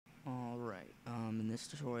this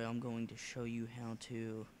tutorial, I'm going to show you how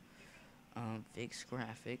to fix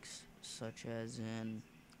graphics, such as in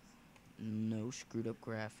no screwed up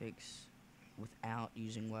graphics without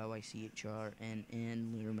using YY-CHR and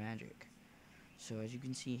in Lunar Magic. So as you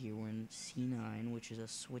can see here, we're in C9, which is a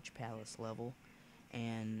Switch Palace level,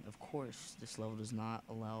 and of course this level does not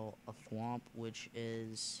allow a thwomp, which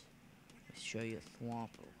is, let's show you a thwomp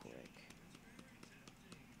real quick.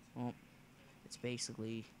 Well, it's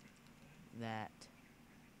basically that,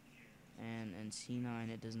 and in C9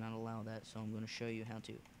 it does not allow that, so I'm going to show you how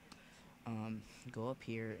to. Go up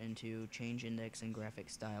here into change index and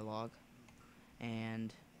graphics dialog,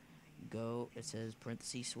 and go, it says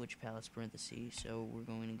parentheses Switch Palace parentheses, so we're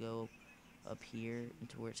going to go up here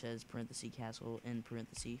into where it says parentheses castle in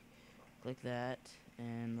parentheses, click that,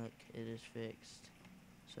 and look, it is fixed.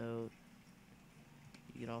 So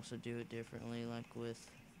you could also do it differently, like with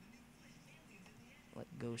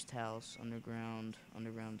Ghost House, Underground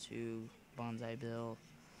 2, Bonsai Bill,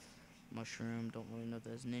 Mushroom, don't really know if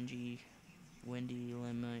that's Ninja, Wendy,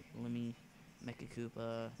 Lemmy, Mecha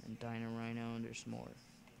Koopa, and Dino Rhino, and there's more.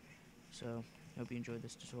 So, hope you enjoyed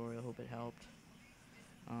this tutorial, hope it helped.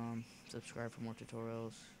 Subscribe for more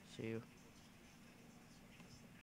tutorials. See you.